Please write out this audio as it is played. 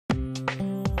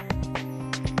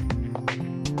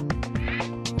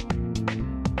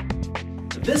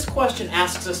This question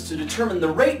asks us to determine the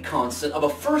rate constant of a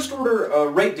first-order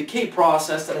rate decay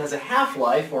process that has a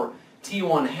half-life, or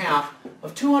T1/2,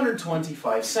 of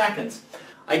 225 seconds.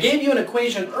 I gave you an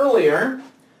equation earlier,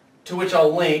 to which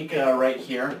I'll link right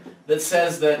here, that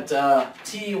says that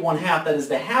T1/2, that is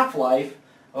the half-life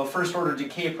of a first-order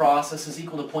decay process, is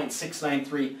equal to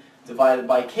 0.693 divided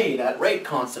by K, that rate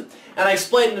constant. And I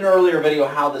explained in an earlier video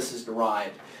how this is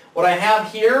derived. What I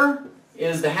have here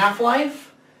is the half-life,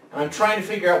 and I'm trying to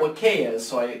figure out what K is,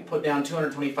 so I put down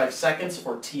 225 seconds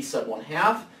for T sub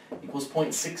 1/2 equals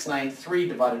 0.693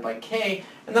 divided by K,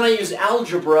 and then I use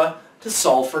algebra to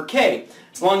solve for K.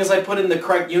 As long as I put in the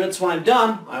correct units when I'm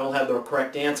done, I will have the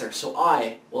correct answer. So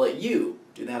I will let you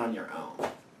do that on your own.